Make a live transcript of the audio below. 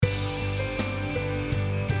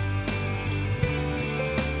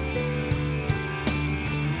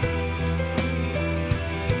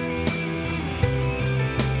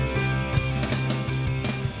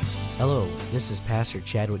This is Pastor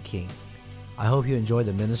Chadwick King. I hope you enjoy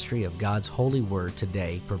the ministry of God's holy word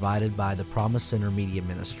today provided by the Promise Center Media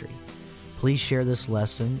Ministry. Please share this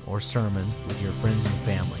lesson or sermon with your friends and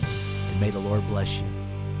family, and may the Lord bless you.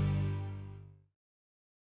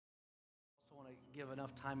 I want to give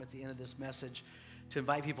enough time at the end of this message to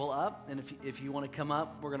invite people up, and if you want to come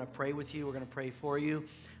up, we're going to pray with you, we're going to pray for you.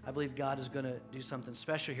 I believe God is going to do something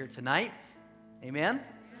special here tonight. Amen?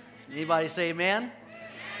 Anybody say amen?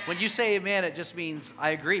 When you say amen, it just means I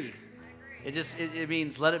agree. It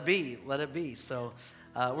means let it be, let it be. So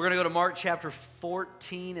we're going to go to Mark chapter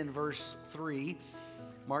 14 and verse 3.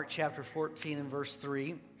 Mark chapter 14 and verse 3.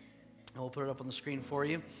 And we'll put it up on the screen for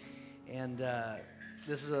you. And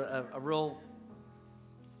this is a real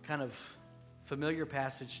kind of familiar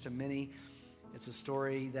passage to many. It's a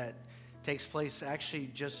story that takes place actually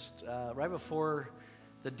just right before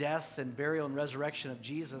the death and burial and resurrection of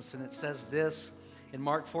Jesus. And it says this in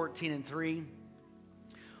Mark 14 and 3.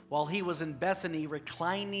 While he was in Bethany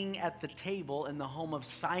reclining at the table in the home of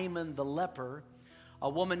Simon the leper, a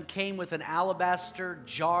woman came with an alabaster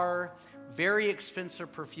jar, very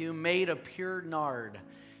expensive perfume made of pure nard.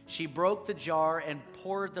 She broke the jar and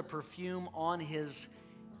poured the perfume on his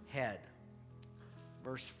head.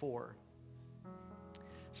 Verse 4.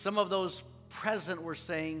 Some of those present were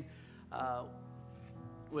saying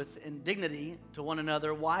with indignity to one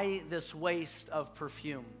another, "Why this waste of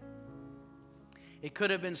perfume? It could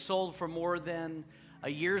have been sold for more than a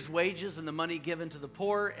year's wages and the money given to the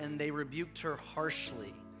poor," and they rebuked her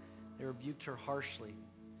harshly. They rebuked her harshly.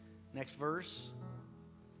 Next verse.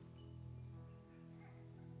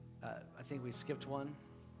 I think we skipped one.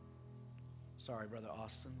 Sorry, Brother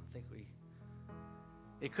Austin.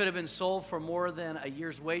 It could have been sold for more than a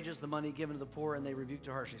year's wages, the money given to the poor, and they rebuked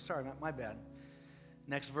her harshly. Sorry, my bad.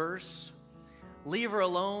 Next verse. "Leave her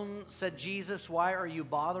alone," said Jesus. "Why are you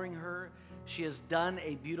bothering her? She has done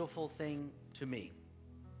a beautiful thing to me.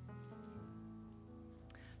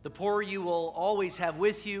 The poor you will always have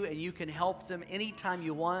with you, and you can help them anytime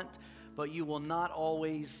you want, but you will not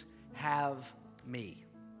always have me."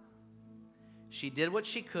 She did what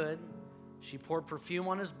she could. She poured perfume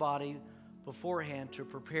on his body beforehand to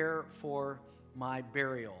prepare for my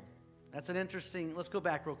burial. That's an interesting, let's go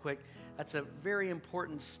back real quick. That's a very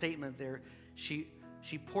important statement there. She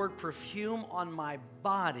poured perfume on my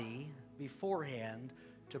body beforehand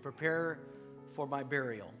to prepare for my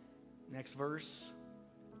burial. Next verse.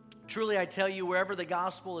 "Truly I tell you, wherever the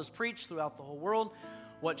gospel is preached throughout the whole world,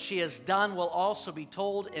 what she has done will also be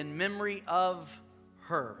told in memory of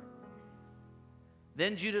her."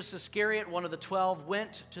 Then Judas Iscariot, one of the 12,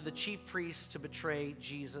 went to the chief priests to betray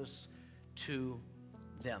Jesus to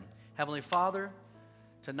them. Heavenly Father,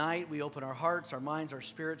 tonight we open our hearts, our minds, our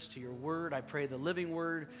spirits to your word. I pray the living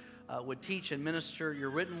word would teach and minister your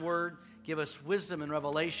written word. Give us wisdom and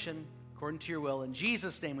revelation according to your will. In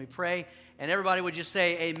Jesus' name we pray. And everybody would just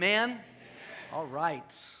say amen? Amen. All right.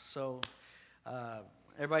 So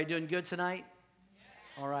everybody doing good tonight?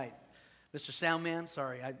 All right. Mr. Soundman,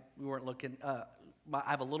 sorry, we weren't looking.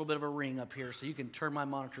 I have a little bit of a ring up here, so you can turn my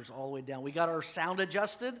monitors all the way down. We got our sound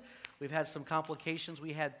adjusted. We've had some complications.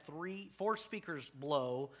 We had 4 speakers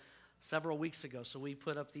blow several weeks ago, so we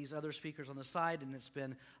put up these other speakers on the side, and it's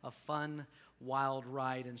been a fun, wild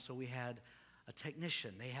ride. And so we had a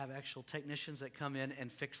technician. They have actual technicians that come in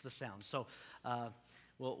and fix the sound. So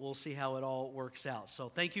we'll see how it all works out. So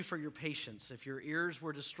thank you for your patience. If your ears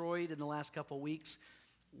were destroyed in the last couple of weeks,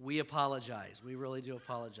 we apologize. We really do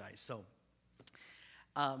apologize. So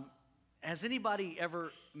has anybody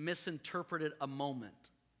ever misinterpreted a moment?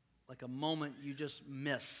 Like a moment you just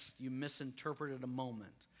missed. You misinterpreted a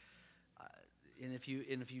moment. And if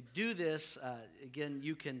you do this, again,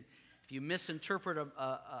 you can, if you misinterpret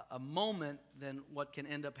a moment, then what can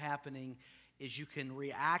end up happening is you can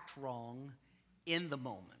react wrong in the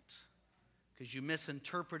moment. Because you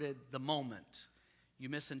misinterpreted the moment. You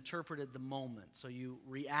misinterpreted the moment. So you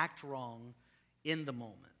react wrong in the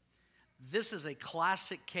moment. This is a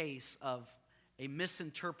classic case of a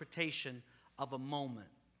misinterpretation of a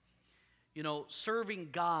moment. You know,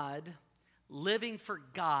 serving God, living for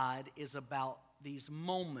God is about these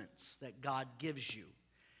moments that God gives you.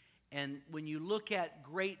 And when you look at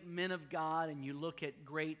great men of God and you look at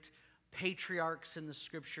great patriarchs in the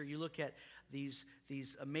scripture, you look at these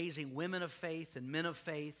amazing women of faith and men of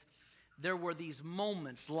faith, there were these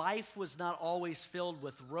moments. Life was not always filled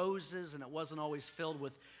with roses, and it wasn't always filled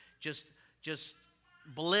with just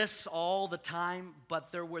bliss all the time,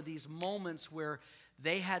 but there were these moments where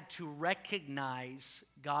they had to recognize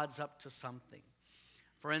God's up to something.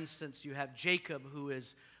 For instance, you have Jacob, who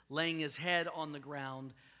is laying his head on the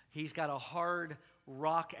ground. He's got a hard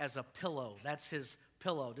rock as a pillow. That's his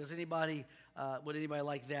pillow. Would anybody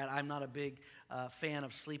like that? I'm not a big fan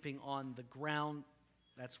of sleeping on the ground.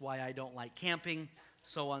 That's why I don't like camping,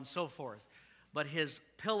 so on and so forth. But his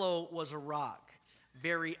pillow was a rock,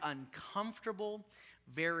 very uncomfortable,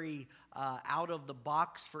 very out of the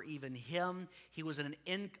box for even him. He was in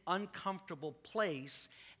an uncomfortable place,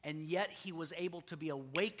 and yet he was able to be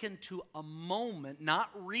awakened to a moment, not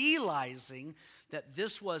realizing that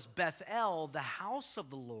this was Bethel, the house of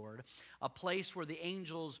the Lord, a place where the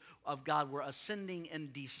angels of God were ascending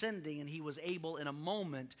and descending, and he was able in a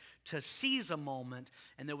moment to seize a moment,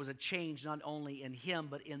 and there was a change not only in him,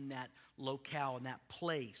 but in that locale, in that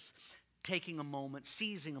place. Taking a moment,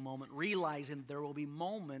 seizing a moment, realizing there will be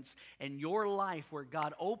moments in your life where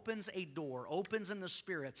God opens a door, opens in the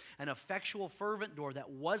Spirit, an effectual, fervent door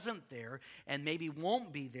that wasn't there and maybe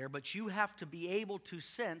won't be there, but you have to be able to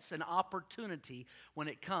sense an opportunity when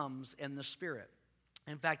it comes in the Spirit.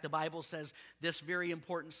 In fact, the Bible says this very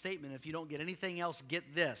important statement. If you don't get anything else,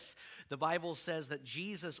 get this. The Bible says that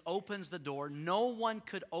Jesus opens the door. No one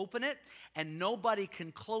could open it, and nobody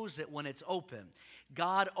can close it when it's open.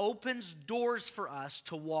 God opens doors for us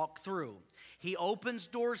to walk through. He opens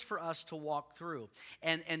doors for us to walk through.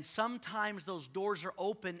 And sometimes those doors are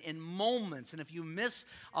open in moments. And if you miss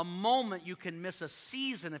a moment, you can miss a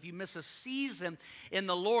season. If you miss a season in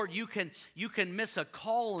the Lord, you can miss a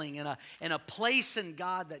calling and a place in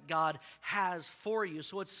God that God has for you.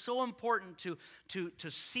 So it's so important to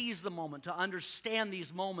seize the moment, to understand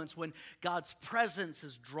these moments when God's presence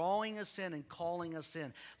is drawing us in and calling us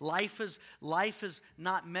in. Life is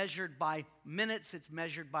not measured by minutes, it's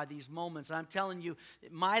measured by these moments. I'm telling you,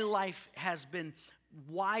 my life has been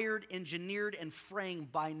wired, engineered, and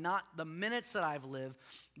framed by not the minutes that I've lived,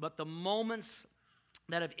 but the moments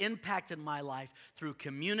that have impacted my life through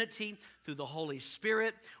community, through the Holy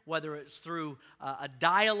Spirit, whether it's through a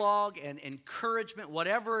dialogue and encouragement,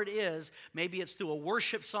 whatever it is. Maybe it's through a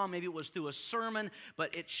worship song, maybe it was through a sermon,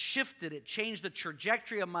 but it shifted, it changed the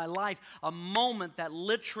trajectory of my life, a moment that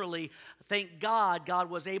literally, thank God, God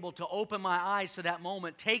was able to open my eyes to that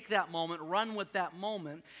moment, take that moment, run with that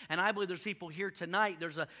moment. And I believe there's people here tonight,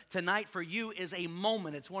 tonight for you is a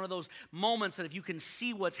moment. It's one of those moments that if you can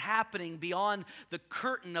see what's happening beyond the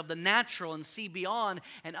curtain of the natural and see beyond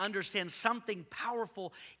and understand something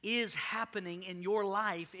powerful is happening in your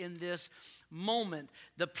life in this moment.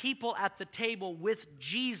 The people at the table with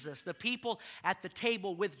Jesus,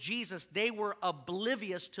 they were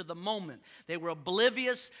oblivious to the moment. They were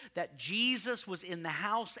oblivious that Jesus was in the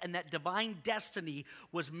house and that divine destiny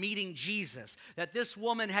was meeting Jesus. That this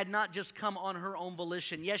woman had not just come on her own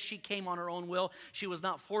volition. Yes, she came on her own will. She was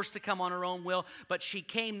not forced to come on her own will, but she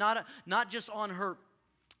came not just on her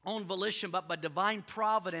own volition, but by divine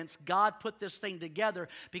providence. God put this thing together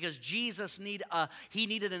because Jesus needed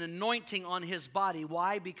an anointing on his body.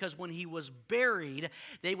 Why? Because when he was buried,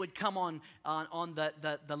 they would come on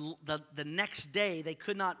the next day. They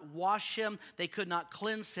could not wash him, they could not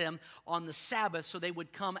cleanse him on the Sabbath, so they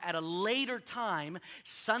would come at a later time,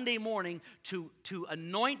 Sunday morning, to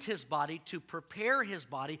anoint his body, to prepare his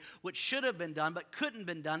body, which should have been done but couldn't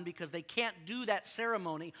been done because they can't do that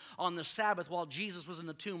ceremony on the Sabbath while Jesus was in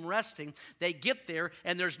the tomb resting. They get there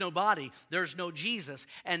and there's no body, there's no Jesus,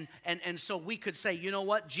 and so we could say, you know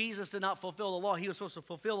what, Jesus did not fulfill the law. He was supposed to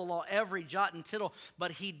fulfill the law every jot and tittle,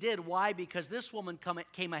 but he did. Why? Because this woman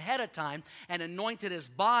came ahead of time and anointed his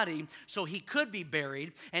body so he could be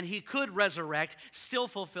buried and he could resurrect, still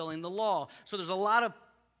fulfilling the law. So there's a lot of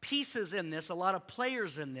pieces in this, a lot of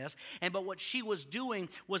players in this, but what she was doing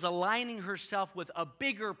was aligning herself with a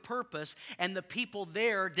bigger purpose, and the people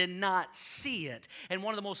there did not see it. And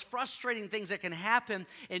one of the most frustrating things that can happen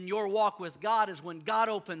in your walk with God is when God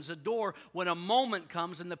opens a door, when a moment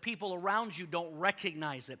comes and the people around you don't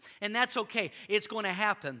recognize it. And that's okay. It's going to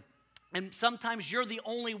happen. And sometimes you're the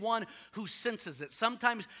only one who senses it.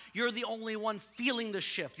 Sometimes you're the only one feeling the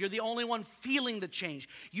shift. You're the only one feeling the change.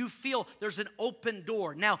 You feel there's an open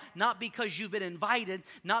door. Now, not because you've been invited,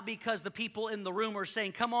 not because the people in the room are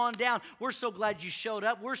saying, come on down. We're so glad you showed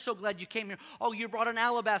up. We're so glad you came here. Oh, you brought an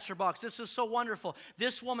alabaster box. This is so wonderful.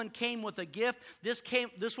 This woman came with a gift. This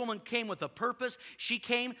woman came with a purpose. She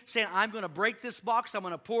came saying, I'm going to break this box. I'm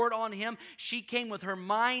going to pour it on him. She came with her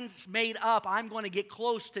mind made up. I'm going to get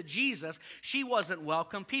close to Jesus. She wasn't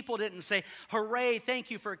welcome. People didn't say, hooray, thank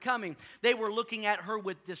you for coming. They were looking at her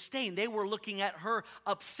with disdain. They were looking at her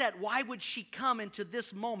upset. Why would she come into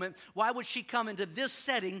this moment? Why would she come into this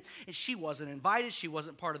setting? And she wasn't invited. She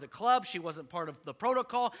wasn't part of the club. She wasn't part of the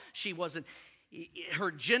protocol. She wasn't, her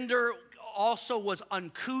gender, also was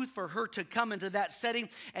uncouth for her to come into that setting,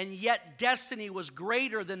 and yet destiny was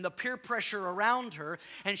greater than the peer pressure around her,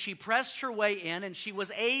 and she pressed her way in, and she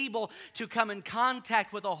was able to come in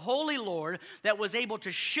contact with a holy Lord that was able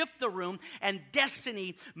to shift the room, and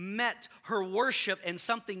destiny met her worship, and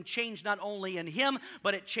something changed not only in him,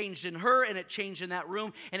 but it changed in her, and it changed in that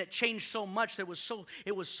room, and it changed so much that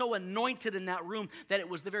it was so anointed in that room that it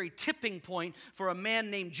was the very tipping point for a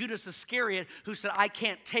man named Judas Iscariot who said, I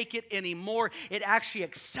can't take it anymore. It actually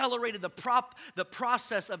accelerated the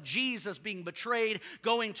process of Jesus being betrayed,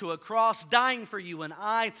 going to a cross, dying for you and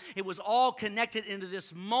I. It was all connected into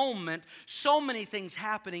this moment. So many things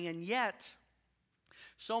happening, and yet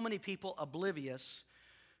so many people oblivious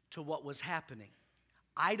to what was happening.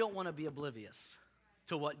 I don't want to be oblivious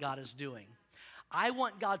to what God is doing. I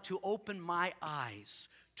want God to open my eyes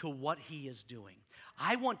to what he is doing.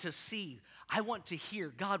 I want to see, I want to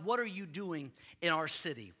hear, God, what are you doing in our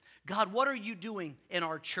city? God, what are you doing in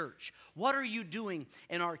our church? What are you doing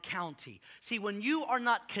in our county? See, when you are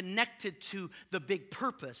not connected to the big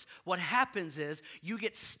purpose, what happens is you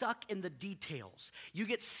get stuck in the details. You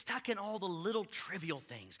get stuck in all the little trivial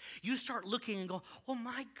things. You start looking and go, oh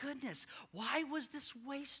my goodness, why was this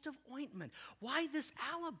waste of ointment? Why this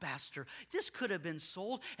alabaster? This could have been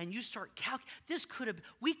sold, and you start calculating,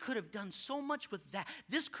 we could have done so much with that.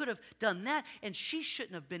 This could have done that, and she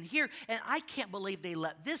shouldn't have been here, and I can't believe they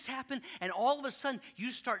let this happen, and all of a sudden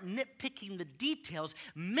you start nitpicking the details,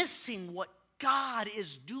 missing what God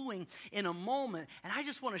is doing in a moment. And I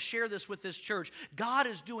just want to share this with this church. God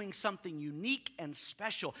is doing something unique and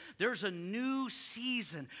special. There's a new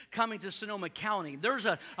season coming to Sonoma County. There's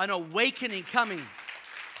an awakening coming.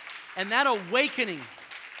 And that awakening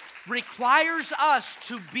requires us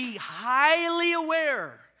to be highly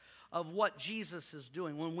aware of what Jesus is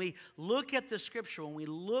doing. When we look at the scripture,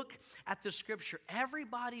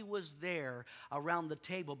 everybody was there around the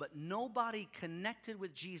table, but nobody connected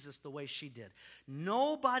with Jesus the way she did.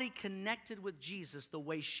 Nobody connected with Jesus the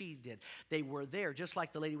way she did. They were there, just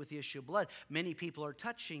like the lady with the issue of blood. Many people are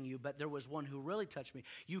touching you, but there was one who really touched me.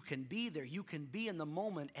 You can be there. You can be in the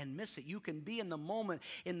moment and miss it. You can be in the moment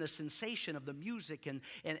in the sensation of the music and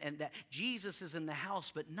that Jesus is in the house,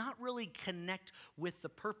 but not really connect with the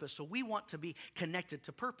purpose. So we want to be connected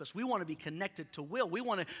to purpose. We want to be connected to will. We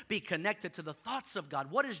want to be connected to the thoughts of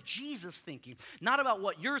God. What is Jesus thinking? Not about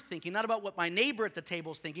what you're thinking, not about what my neighbor at the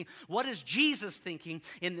table is thinking. What is Jesus thinking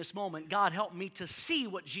in this moment? God, help me to see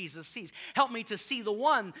what Jesus sees. Help me to see the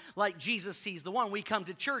one like Jesus sees the one. We come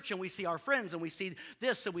to church and we see our friends and we see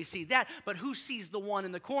this and we see that, but who sees the one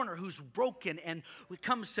in the corner who's broken and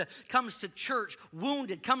comes to church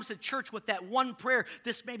wounded, comes to church with that one prayer,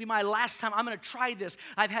 this may be my last time, I'm going to try this.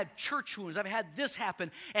 I've had church wounds. I've had this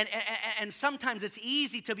happen. And sometimes it's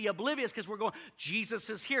easy to be oblivious because we're going, Jesus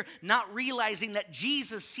is here, not realizing that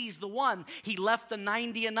Jesus sees the one. He left the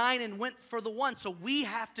 99 and went for the one. So we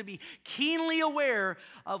have to be keenly aware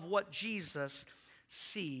of what Jesus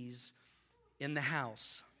sees in the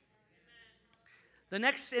house. The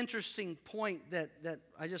next interesting point that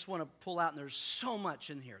I just want to pull out, and there's so much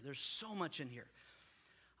in here. There's so much in here.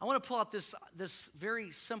 I want to pull out this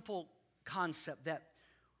very simple concept that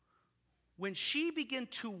when she began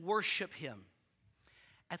to worship him,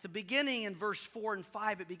 at the beginning in verse 4 and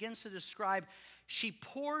 5, it begins to describe, she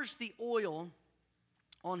pours the oil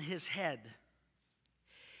on his head.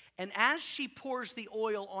 And as she pours the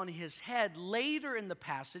oil on his head, later in the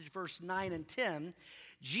passage, verse 9 and 10,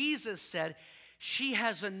 Jesus said, she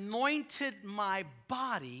has anointed my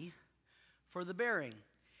body for the burying.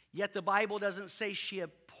 Yet the Bible doesn't say she had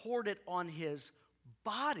poured it on his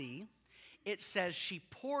body. It says she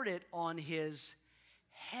poured it on his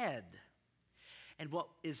head. And what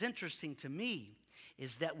is interesting to me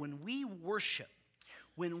is that when we worship,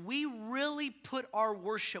 when we really put our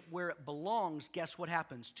worship where it belongs, guess what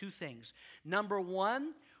happens? Two things. Number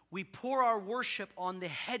one, we pour our worship on the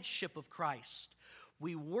headship of Christ.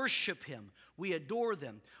 We worship him. We adore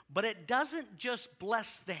them. But it doesn't just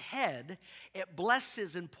bless the head. It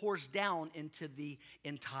blesses and pours down into the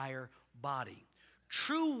entire body.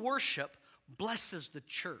 True worship blesses the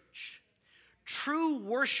church. True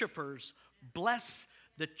worshipers bless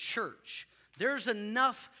the church. There's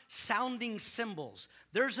enough sounding cymbals.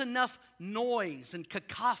 There's enough noise and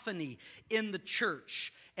cacophony in the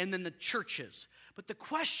church and in the churches. But the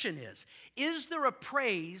question is there a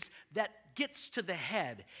praise that gets to the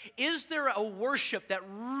head? Is there a worship that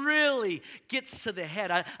really gets to the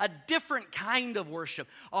head? A different kind of worship,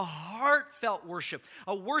 a heartfelt worship,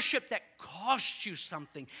 a worship that costs you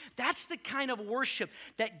something. That's the kind of worship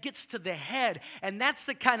that gets to the head, and that's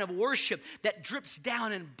the kind of worship that drips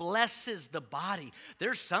down and blesses the body.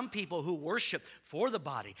 There's some people who worship for the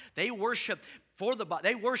body. They worship for the body.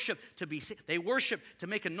 They worship to be. They worship to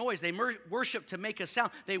make a noise. They worship to make a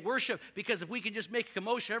sound. They worship because if we can just make a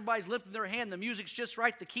commotion, everybody's lifting their hand, the music's just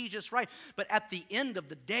right, the key's just right. But at the end of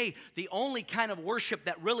the day, the only kind of worship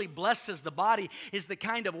that really blesses the body is the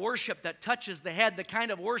kind of worship that touches the head, the kind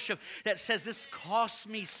of worship that says, this costs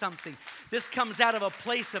me something. This comes out of a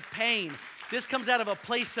place of pain. This comes out of a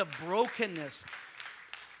place of brokenness.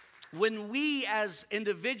 When we as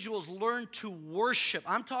individuals learn to worship,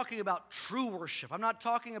 I'm talking about true worship. I'm not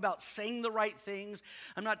talking about saying the right things.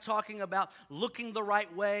 I'm not talking about looking the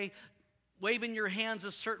right way, waving your hands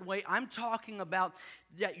a certain way. I'm talking about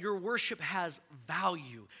that your worship has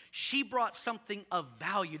value. She brought something of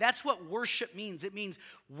value. That's what worship means. It means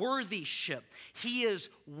worthyship. He is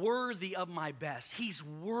worthy of my best. He's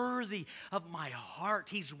worthy of my heart.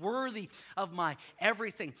 He's worthy of my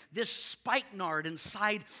everything. This spikenard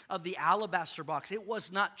inside of the alabaster box, it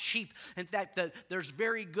was not cheap. In fact, there's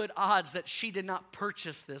very good odds that she did not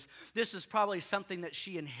purchase this. This is probably something that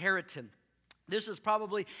she inherited. This is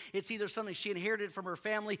probably, it's either something she inherited from her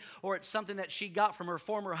family or it's something that she got from her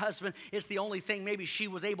former husband. It's the only thing maybe she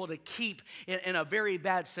was able to keep in a very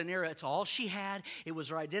bad scenario. It's all she had. It was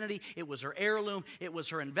her identity. It was her heirloom. It was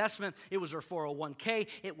her investment. It was her 401k.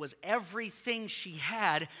 It was everything she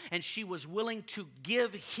had, and she was willing to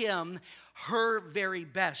give him her very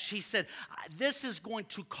best. She said, this is going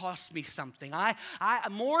to cost me something. I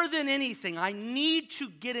more than anything, I need to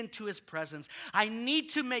get into his presence. I need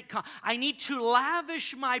to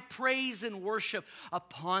lavish my praise and worship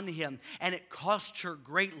upon him. And it cost her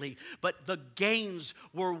greatly, but the gains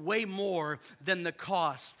were way more than the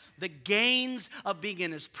cost. The gains of being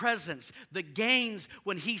in his presence, the gains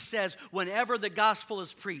when he says, whenever the gospel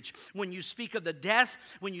is preached, when you speak of the death,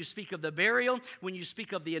 when you speak of the burial, when you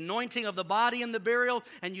speak of the anointing of the body and the burial,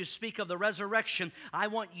 and you speak of the resurrection, I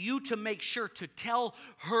want you to make sure to tell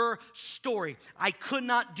her story. I could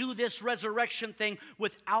not do this resurrection thing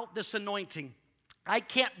without this anointing. I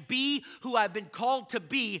can't be who I've been called to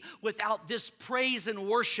be without this praise and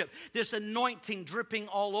worship, this anointing dripping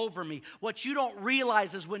all over me. What you don't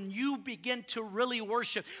realize is when you begin to really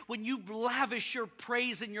worship, when you lavish your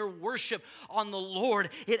praise and your worship on the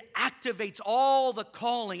Lord, it activates all the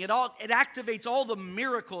calling. It activates all the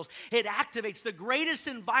miracles. It activates the greatest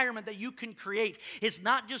environment that you can create. It's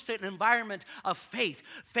not just an environment of faith.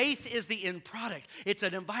 Faith is the end product. It's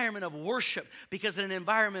an environment of worship, because in an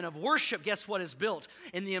environment of worship, guess what is built?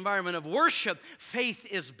 In the environment of worship, faith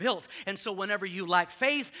is built. And so whenever you lack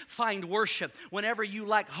faith, find worship. Whenever you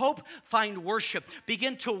lack hope, find worship.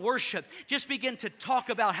 Begin to worship. Just begin to talk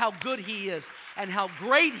about how good he is and how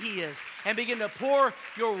great he is, and begin to pour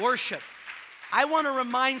your worship. I want to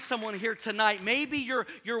remind someone here tonight, maybe your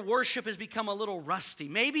worship has become a little rusty.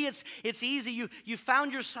 Maybe it's easy. You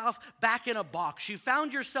found yourself back in a box. You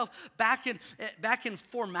found yourself back in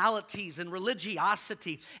formalities and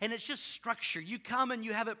religiosity, and it's just structure. You come and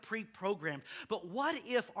you have it pre-programmed. But what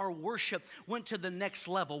if our worship went to the next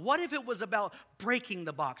level? What if it was about breaking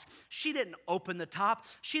the box? She didn't open the top.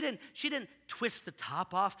 She didn't twist the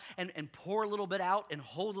top off and pour a little bit out and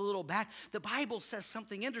hold a little back. The Bible says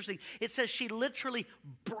something interesting. It says she literally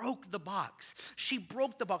broke the box. She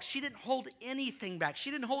broke the box. She didn't hold anything back.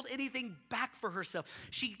 She didn't hold anything back for herself.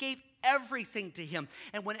 She gave everything to him.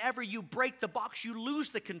 And whenever you break the box, you lose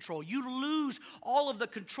the control. You lose all of the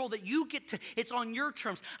control that you get to. It's on your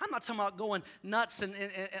terms. I'm not talking about going nuts, and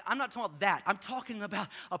I'm not talking about that. I'm talking about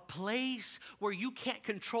a place where you can't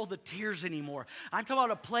control the tears anymore. I'm talking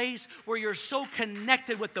about a place where you're so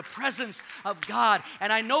connected with the presence of God.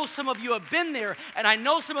 And I know some of you have been there, and I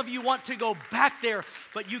know some of you want to go back there,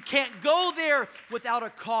 but you can't go there without a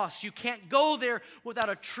cost. You can't go there without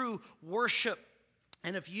a true worship.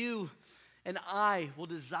 And if you and I will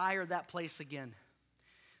desire that place again,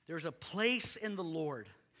 there's a place in the Lord.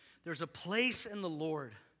 There's a place in the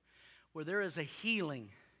Lord where there is a healing,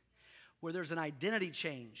 where there's an identity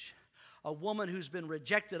change. A woman who's been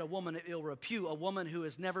rejected, a woman of ill repute, a woman who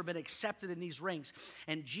has never been accepted in these ranks.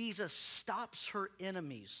 And Jesus stops her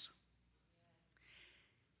enemies.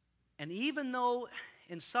 And even though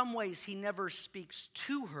in some ways he never speaks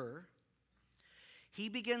to her, he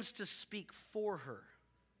begins to speak for her.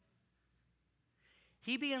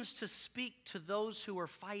 He begins to speak to those who are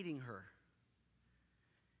fighting her.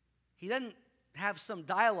 He doesn't have some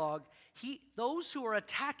dialogue. Those who are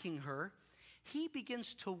attacking her, he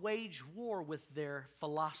begins to wage war with their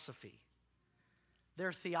philosophy,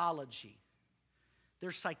 their theology,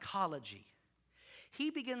 their psychology. He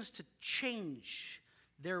begins to change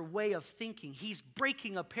their way of thinking. He's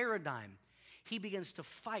breaking a paradigm. He begins to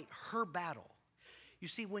fight her battle. You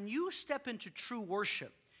see, when you step into true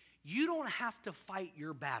worship, you don't have to fight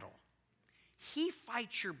your battle. He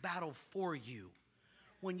fights your battle for you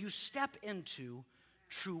when you step into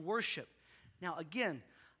true worship. Now, again,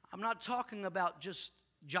 I'm not talking about just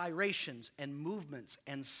gyrations and movements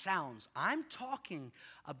and sounds. I'm talking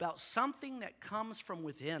about something that comes from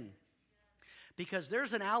within. Because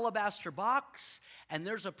there's an alabaster box and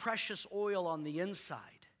there's a precious oil on the inside.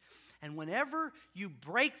 And whenever you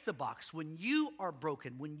break the box, when you are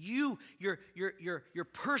broken, when your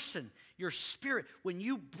person, your spirit, when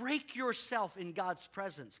you break yourself in God's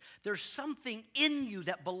presence, there's something in you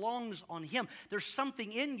that belongs on Him. There's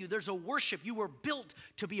something in you. There's a worship. You were built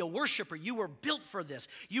to be a worshiper. You were built for this.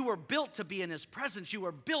 You were built to be in His presence. You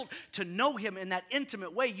were built to know Him in that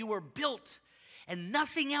intimate way. You were built, and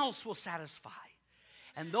nothing else will satisfy.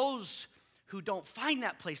 And those who don't find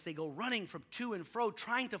that place, they go running from to and fro,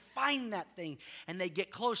 trying to find that thing, and they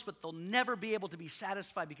get close, but they'll never be able to be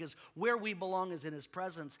satisfied, because where we belong is in His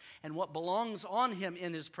presence, and what belongs on Him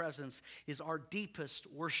in His presence is our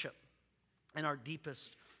deepest worship and our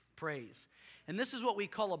deepest praise. And this is what we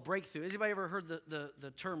call a breakthrough. Has anybody ever heard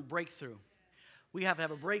the term breakthrough? We have to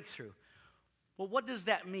have a breakthrough. Well, what does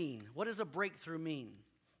that mean? What does a breakthrough mean?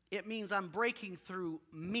 It means I'm breaking through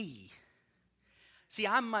me. See,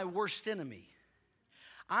 I'm my worst enemy.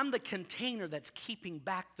 I'm the container that's keeping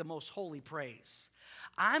back the most holy praise.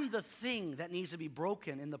 I'm the thing that needs to be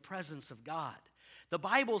broken in the presence of God. The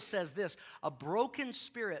Bible says this: a broken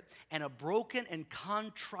spirit and a broken and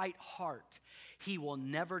contrite heart He will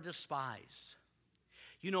never despise.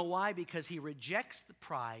 You know why? Because He rejects the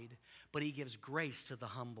pride, but He gives grace to the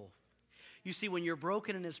humble. You see, when you're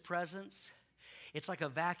broken in His presence, it's like a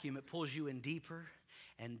vacuum. It pulls you in deeper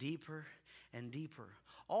and deeper and deeper.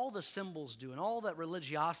 All the symbols do, and all that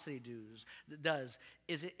religiosity does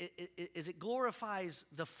is it glorifies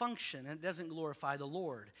the function, and it doesn't glorify the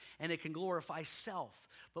Lord, and it can glorify self.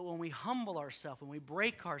 But when we humble ourselves, when we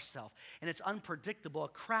break ourselves, and it's unpredictable, a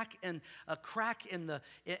crack in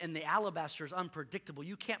the alabaster is unpredictable.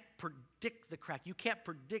 You can't predict the crack. You can't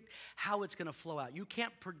predict how it's going to flow out. You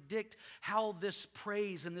can't predict how this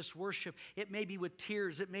praise and this worship, it may be with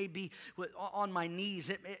tears, it may be on my knees,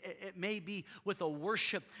 it may be with a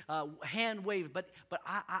worship hand wave, but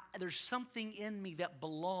there's something in me that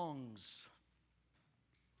belongs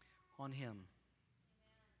on Him.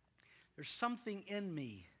 There's something in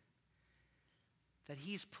me that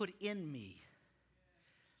He's put in me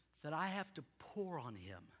that I have to pour on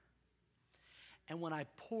Him. And when I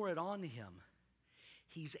pour it on Him,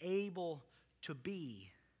 He's able to be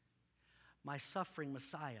my suffering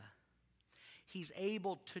Messiah. He's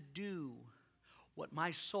able to do what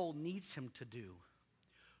my soul needs Him to do.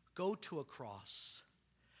 Go to a cross,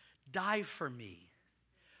 die for me,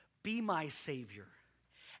 be my Savior,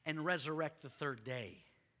 and resurrect the third day.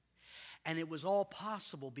 And it was all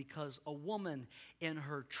possible because a woman in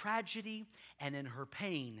her tragedy and in her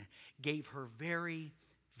pain gave her very,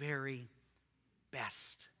 very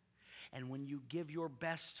best. And when you give your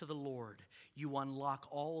best to the Lord, you unlock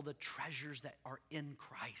all the treasures that are in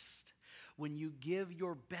Christ. When you give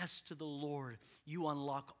your best to the Lord, you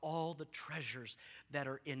unlock all the treasures that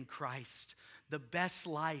are in Christ. The best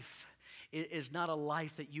life is not a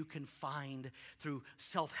life that you can find through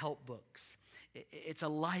self-help books. It's a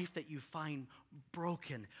life that you find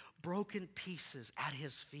broken pieces at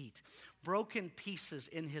His feet, broken pieces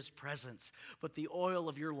in His presence. But the oil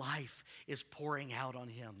of your life is pouring out on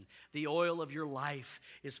Him. The oil of your life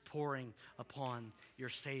is pouring upon your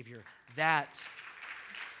Savior. That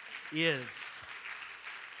is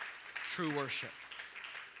true worship.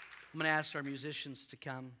 I'm going to ask our musicians to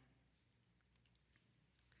come.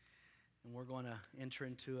 And we're going to enter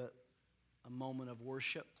into a moment of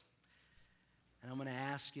worship. And I'm going to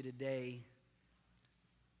ask you today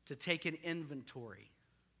to take an inventory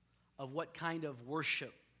of what kind of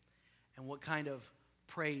worship and what kind of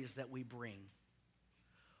praise that we bring.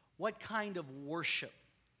 What kind of worship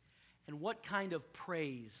and what kind of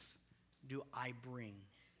praise do I bring?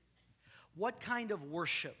 What kind of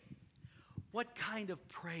worship, what kind of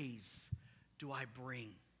praise do I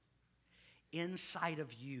bring inside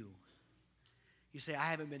of you? You say, I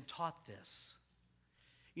haven't been taught this.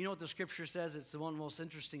 You know what the scripture says? It's one of the most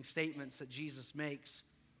interesting statements that Jesus makes.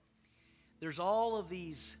 There's all of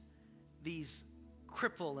these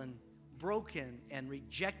crippled and broken and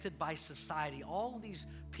rejected by society, all of these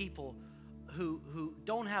people who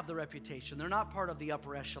don't have the reputation. They're not part of the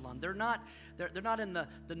upper echelon. They're not in the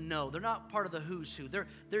know. They're not part of the who's who.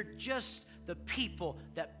 They're just the people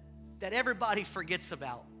that everybody forgets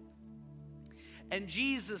about. And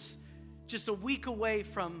Jesus, just a week away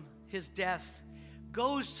from his death,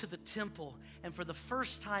 goes to the temple, and for the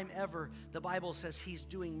first time ever, the Bible says he's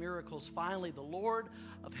doing miracles. Finally, the Lord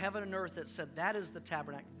of heaven and earth that said that is the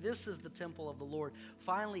tabernacle, this is the temple of the Lord.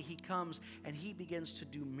 Finally, he comes and he begins to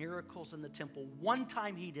do miracles in the temple. One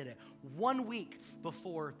time he did it, 1 week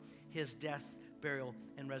before his death, burial,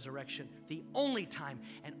 and resurrection. The only time.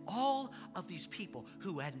 And all of these people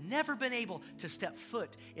who had never been able to step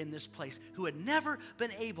foot in this place, who had never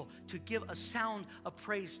been able to give a sound of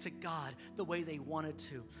praise to God the way they wanted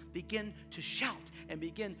to, begin to shout and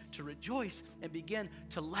begin to rejoice and begin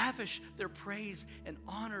to lavish their praise and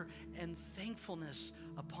honor and thankfulness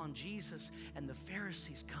upon Jesus. And the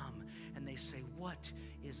Pharisees come and they say, "What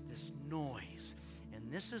is this noise?"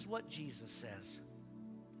 And this is what Jesus says.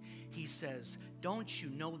 He says, "Don't you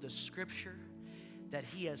know the scripture that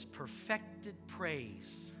he has perfected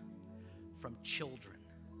praise from children?"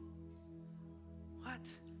 What?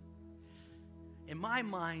 In my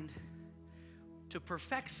mind, to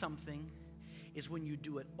perfect something is when you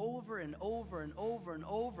do it over and over and over and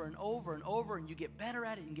over and over and over, and you get better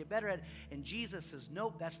at it and get better at it. And Jesus says,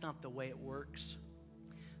 nope, that's not the way it works.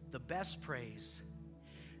 The best praise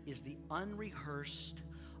is the unrehearsed,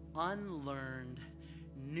 unlearned,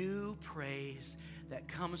 new praise that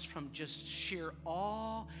comes from just sheer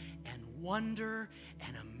awe and wonder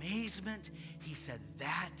and amazement. He said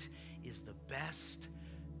that is the best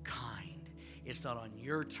kind. It's not on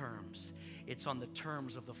your terms. It's on the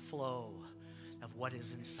terms of the flow of what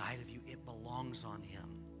is inside of you. It belongs on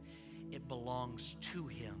him. It belongs to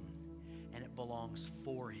him. And it belongs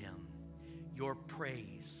for him. Your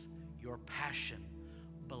praise, your passion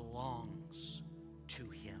belongs to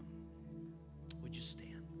him. Would you stand?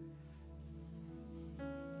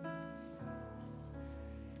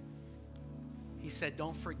 He said,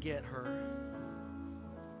 don't forget her.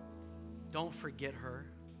 Don't forget her.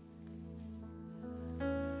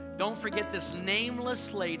 Don't forget this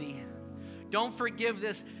nameless lady. Don't forget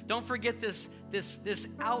this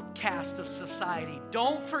outcast of society.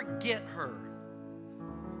 Don't forget her.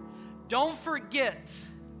 Don't forget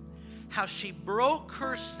how she broke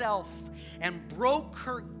herself and broke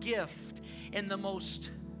her gift in the most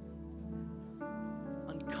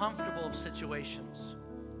uncomfortable of situations.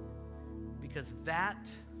 Because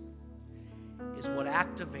that is what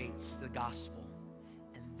activates the gospel.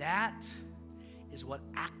 And that is what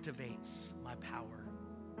activates my power.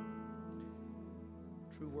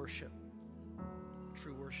 True worship.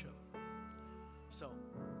 True worship. So,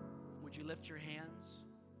 would you lift your hands?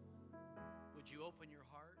 Would you open your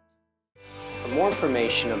heart? For more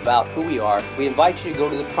information about who we are, we invite you to go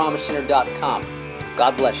to thepromisecenter.com.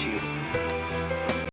 God bless you.